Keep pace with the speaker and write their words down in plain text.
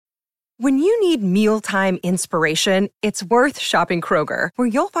When you need mealtime inspiration, it's worth shopping Kroger, where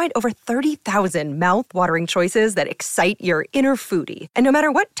you'll find over 30,000 mouth-watering choices that excite your inner foodie. And no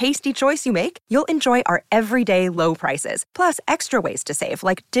matter what tasty choice you make, you'll enjoy our everyday low prices, plus extra ways to save,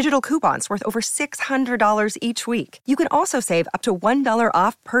 like digital coupons worth over $600 each week. You can also save up to $1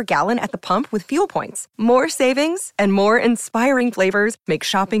 off per gallon at the pump with fuel points. More savings and more inspiring flavors make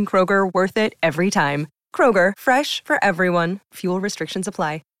shopping Kroger worth it every time. Kroger, fresh for everyone. Fuel restrictions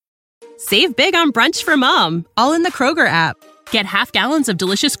apply. Save big on brunch for mom, all in the Kroger app. Get half gallons of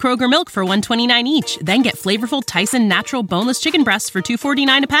delicious Kroger milk for $1.29 each. Then get flavorful Tyson natural boneless chicken breasts for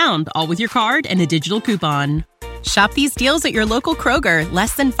 $2.49 a pound, all with your card and a digital coupon. Shop these deals at your local Kroger,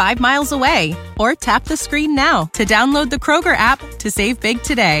 less than 5 miles away. Or tap the screen now to download the Kroger app to save big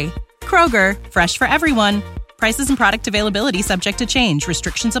today. Kroger, fresh for everyone. Prices and product availability subject to change.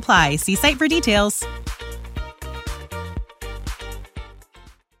 Restrictions apply. See site for details.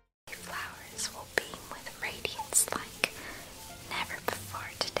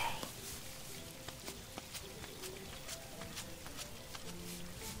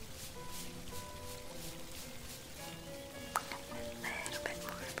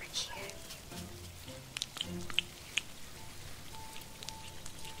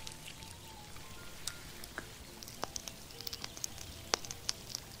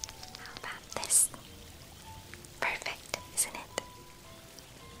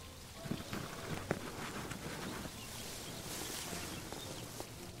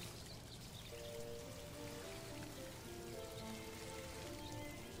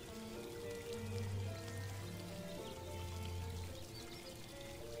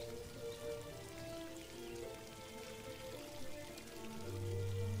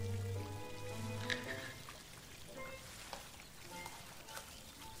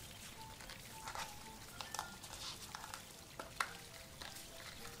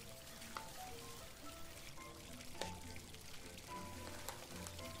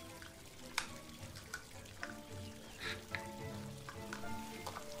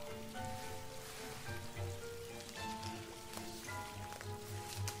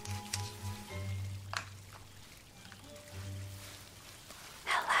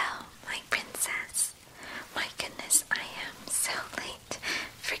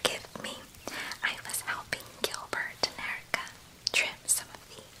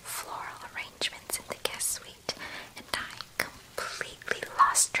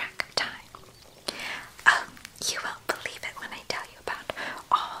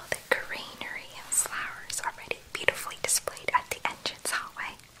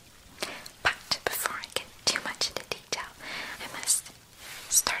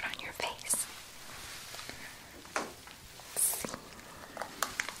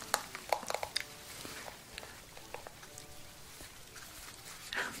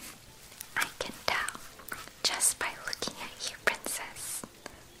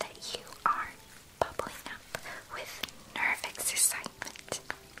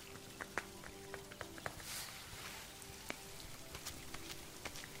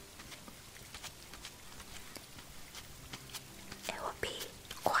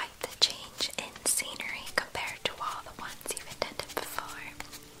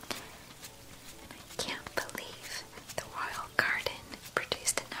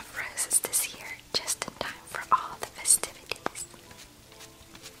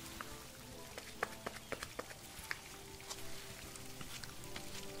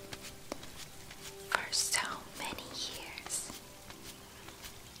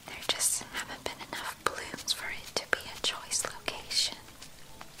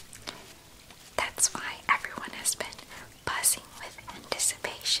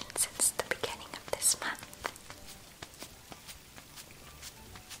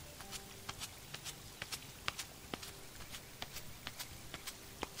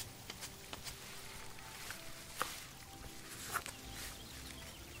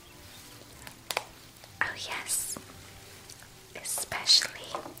 Yes,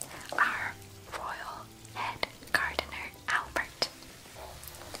 especially our royal head gardener, Albert.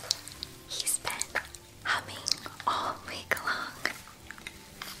 He's been humming all week long.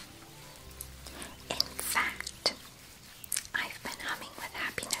 In fact, I've been humming with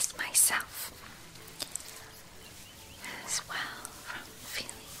happiness myself as well, from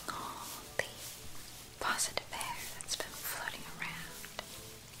feeling all the positive air that's been floating around.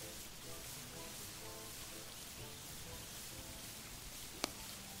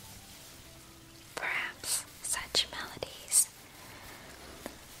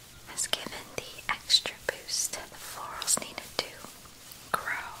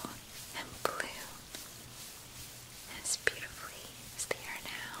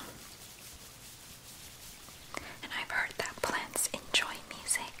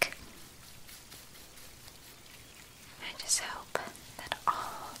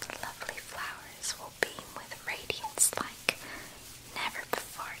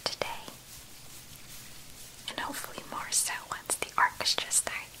 orchestra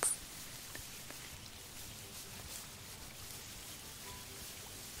starts.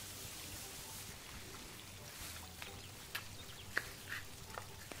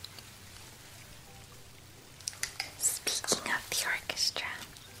 Speaking of the orchestra,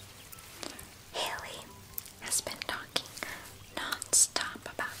 Haley has been talking non-stop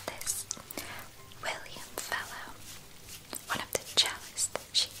about this. William Fellow, one of the cellists,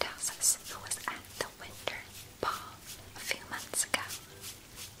 she tells us, who was at the winter ball a few months ago.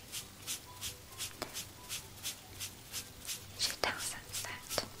 She tells us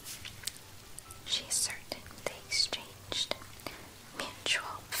that she's certain they exchanged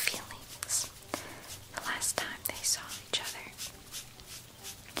mutual feelings the last time they saw each other.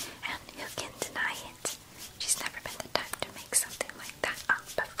 And who can deny it? She's never been the type to make something like that up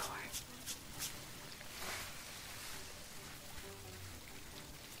before.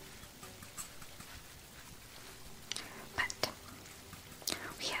 But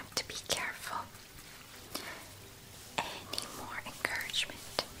we have to be careful. Any more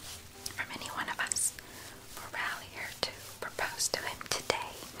encouragement from any one of us will rally her to propose to him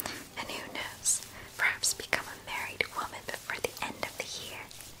today, and who knows, perhaps become a married woman before the end of the year.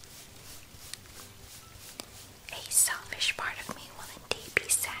 A selfish part of me will indeed be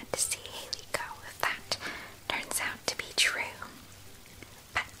sad to see Haley go if that turns out to be true.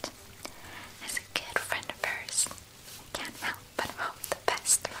 But as a good friend of hers, I can't help but hope the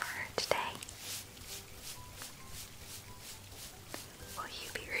best for her today. Will you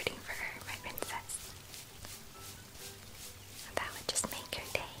be rooting for her, my princess? That would just make her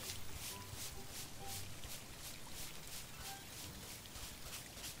day.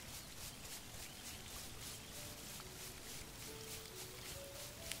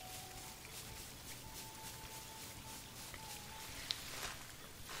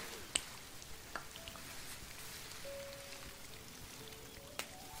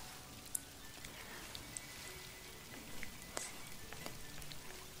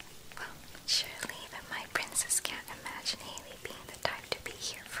 Well, surely even my princess can't imagine Haley being the type to be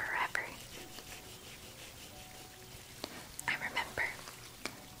here forever. I remember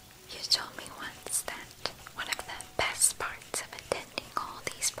you told me once that one of the best parts of attending all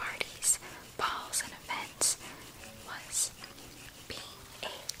these parties, balls, and events was being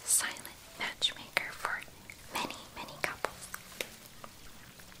a silent matchmaker for many, many couples.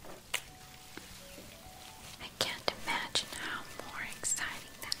 I can't imagine how more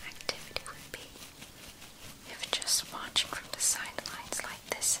exciting that activity would be if just watching from the sidelines like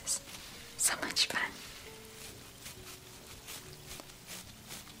this is so much fun.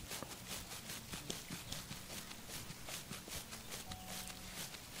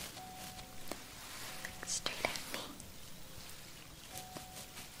 Look straight at me.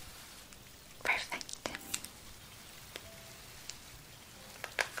 Perfect.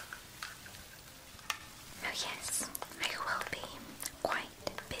 Oh yes, I will be quite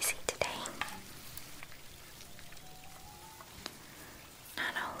busy today.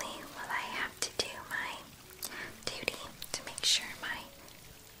 Not only will I have to do my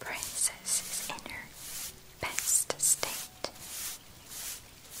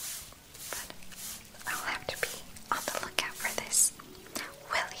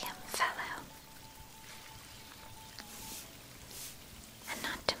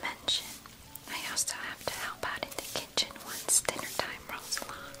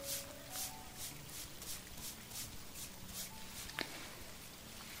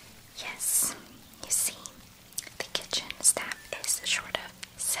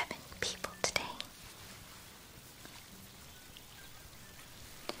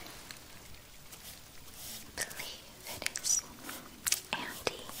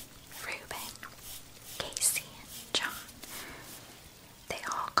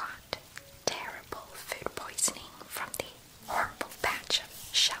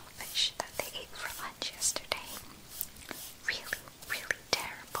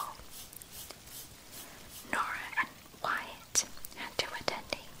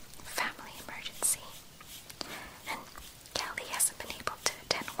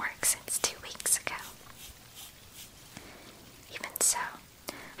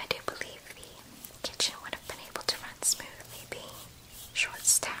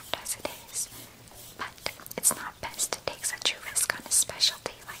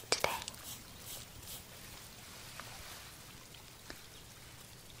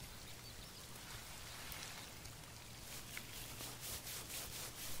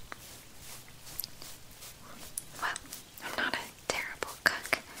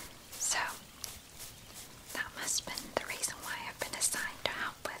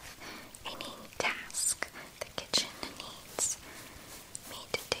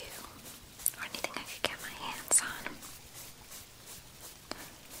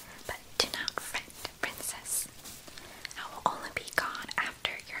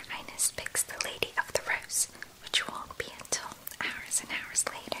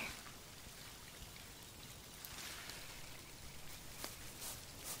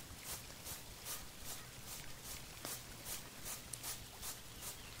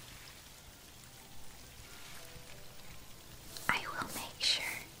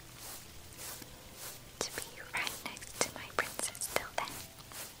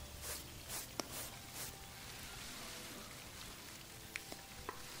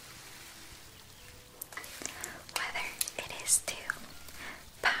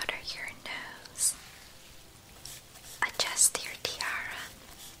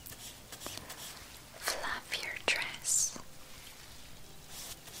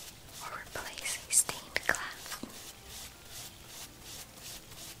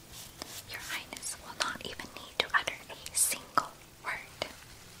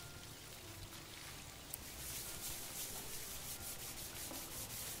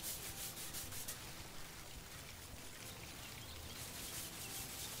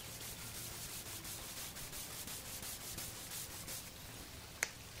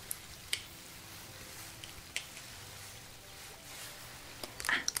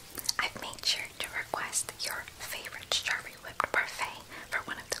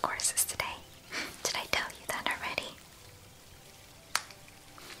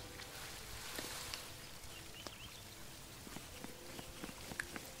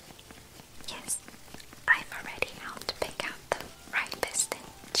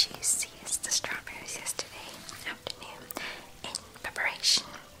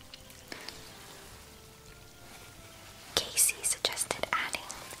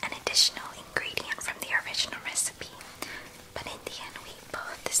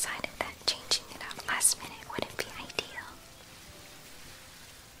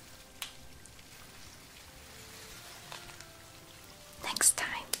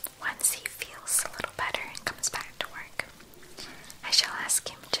feels a little better and comes back to work, I shall ask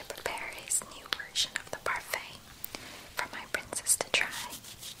him to prepare his new version of the parfait for my princess to try.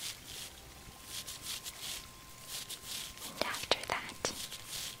 And after that,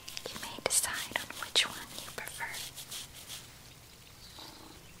 you may decide on which one you prefer.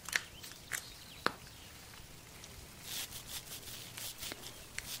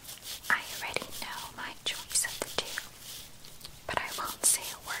 I already know my choice of the two, but I won't say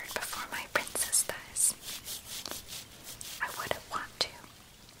a word before my princess does. I wouldn't want to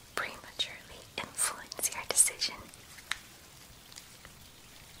prematurely influence your decision.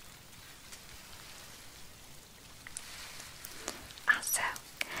 Also,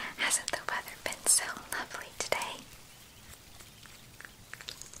 hasn't the weather been so lovely today?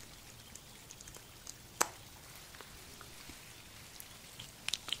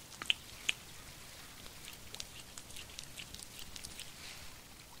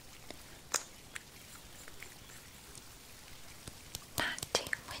 Not too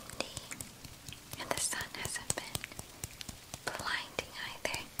windy, and the sun hasn't been blinding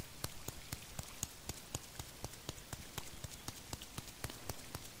either.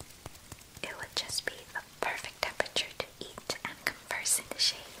 It would just be the perfect temperature to eat and converse in the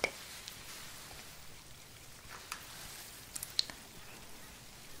shade.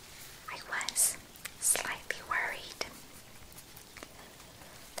 I was slightly worried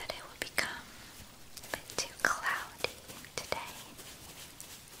that it would become a bit too cloudy today,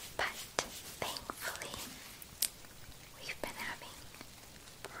 but thankfully we've been having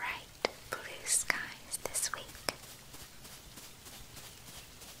bright blue skies this week,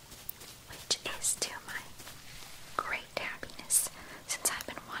 which is to my great happiness, since I've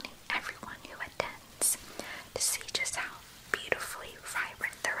been wanting everyone who attends to see just how beautifully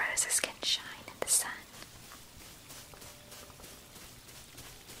vibrant the roses can shine in the sun.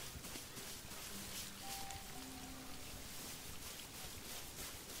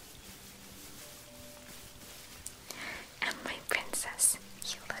 And my princess,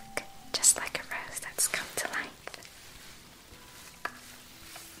 you look just like a rose that's come to life.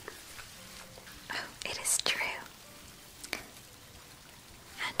 Oh, it is true.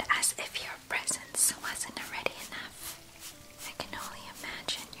 And as if your presence wasn't already enough, I can only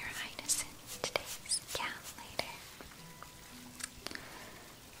imagine your highness in today's gown later.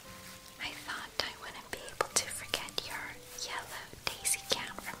 I thought I wouldn't be able to forget your yellow daisy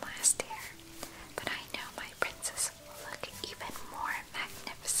gown from last year, but I know my princess will look even more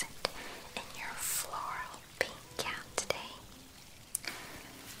magnificent in your floral pink gown today.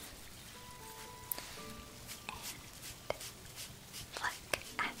 Look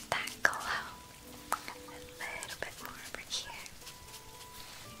at that glow. A little bit more over here.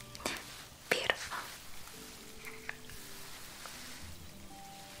 Beautiful.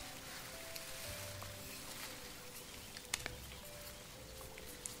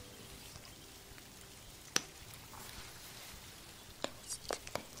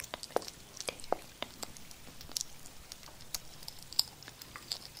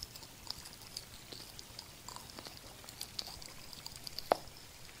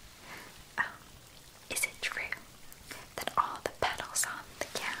 Oh, is it true that all the petals on the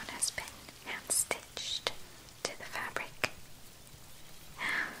gown has been hand-stitched to the fabric?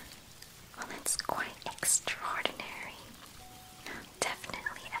 Well, it's quite extraordinary.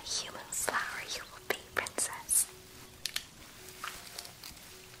 Definitely a human flower you will be, princess.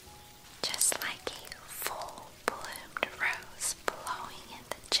 Just like a full-bloomed rose blowing in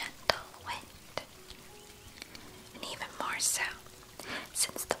the gentle wind. And even more so,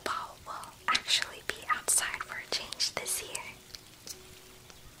 since the ball will actually be outside for a change this year.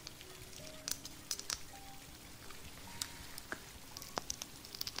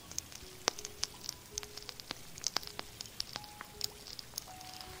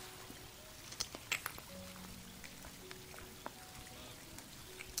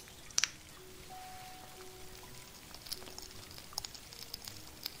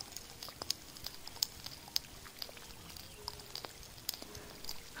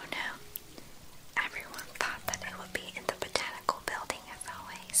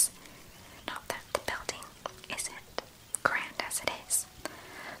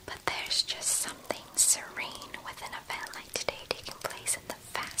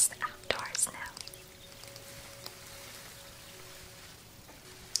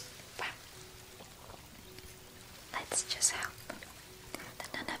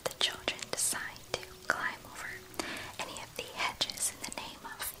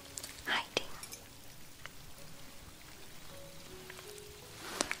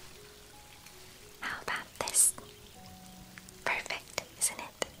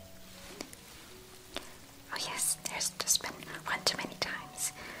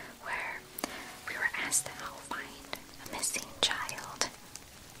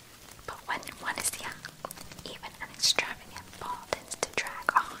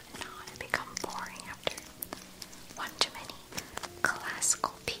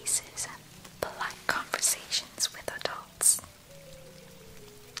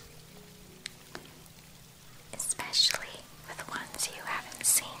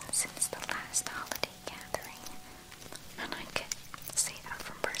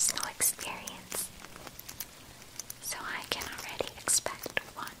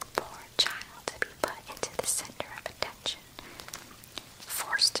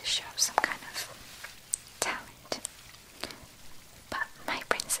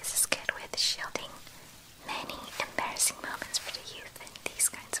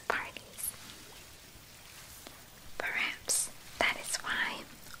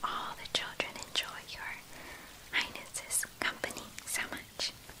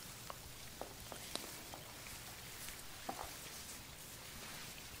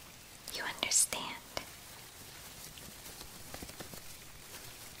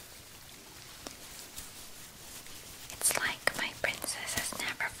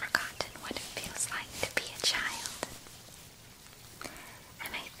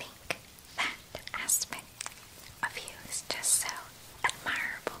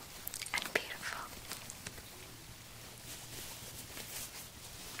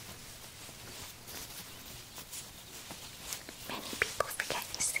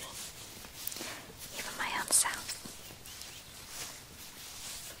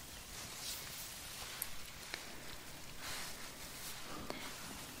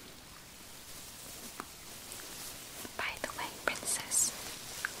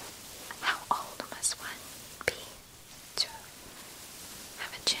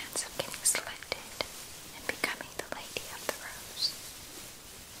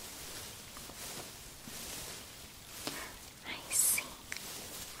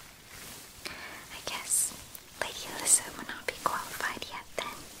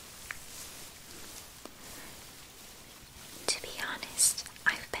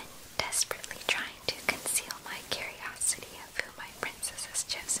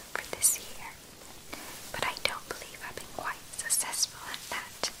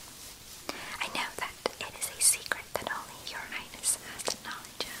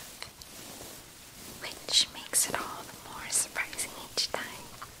 makes it all the more surprising each time.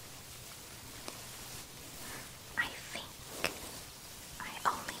 I think I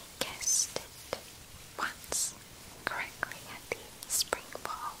only guessed it once correctly at the spring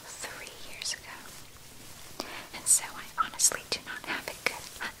ball 3 years ago, and so I honestly do not have a good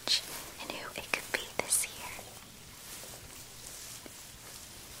hunch in who it could be this year.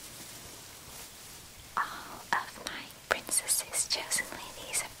 All of my princesses' chosen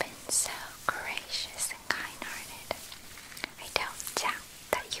ladies have been so gracious and kind-hearted. I don't doubt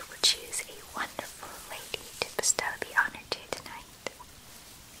that you will choose a wonderful lady to bestow the honor to tonight.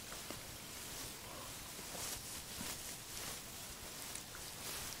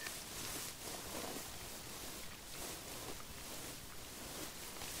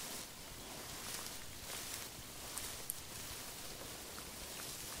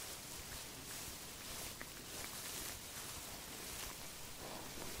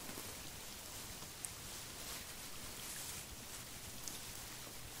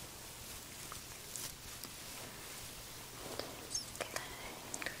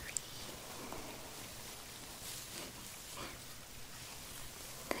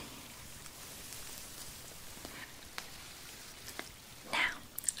 Now,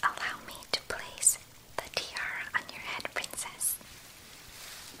 allow me to place the tiara on your head, Princess.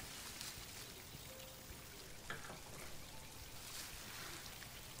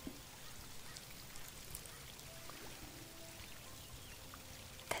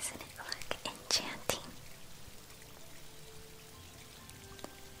 Doesn't it look enchanting?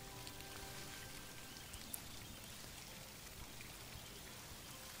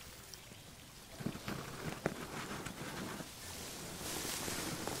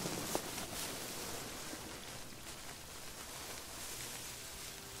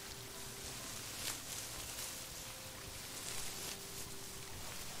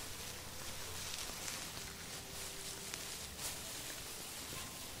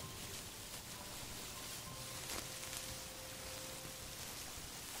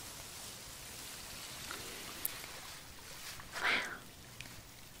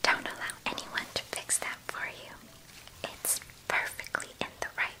 Don't allow anyone to fix that for you. It's perfectly in the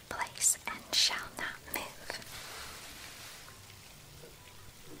right place and shall not move.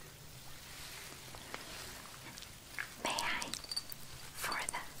 May I, for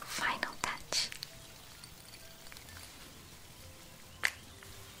the final touch?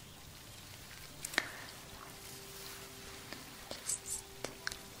 Just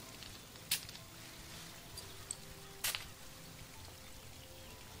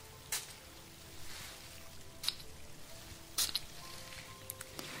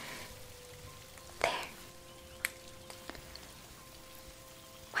there.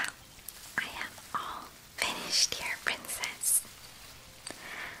 Well, I am all finished here, Princess.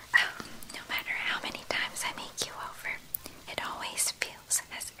 Oh, no matter how many times I make you over, it always feels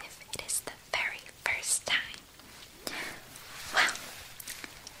as if it is the very first time. Well,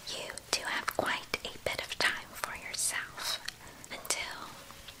 you do have quite a bit of time for yourself until,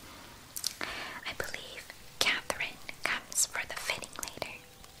 I believe, Catherine comes for the fitting later.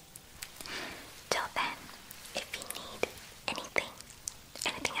 Till then, if you need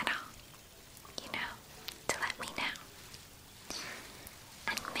anything at all, to let me know.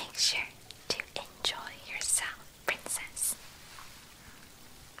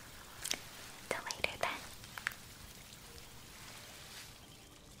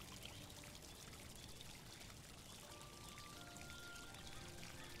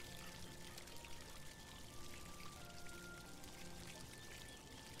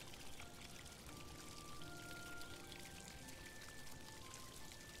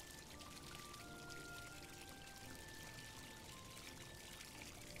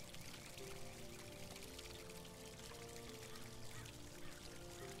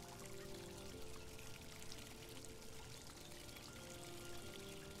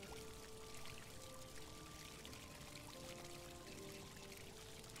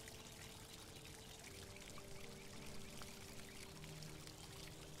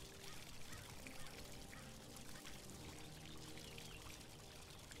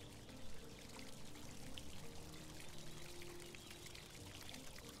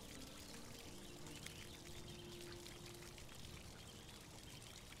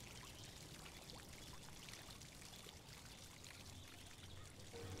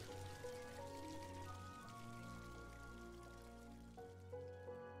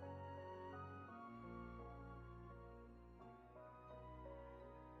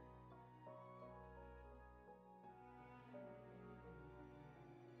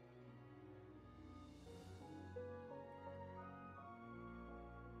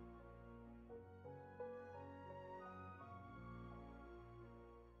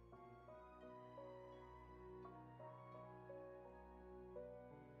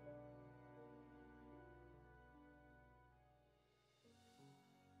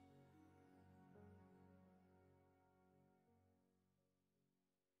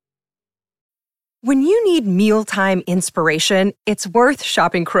 When you need mealtime inspiration, it's worth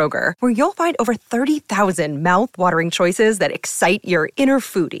shopping Kroger, where you'll find over 30,000 mouth-watering choices that excite your inner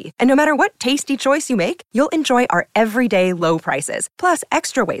foodie. And no matter what tasty choice you make, you'll enjoy our everyday low prices, plus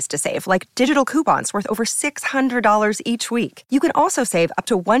extra ways to save, like digital coupons worth over $600 each week. You can also save up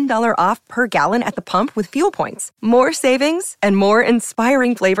to $1 off per gallon at the pump with fuel points. More savings and more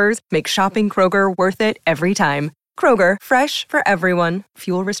inspiring flavors make shopping Kroger worth it every time. Kroger, fresh for everyone.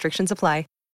 Fuel restrictions apply.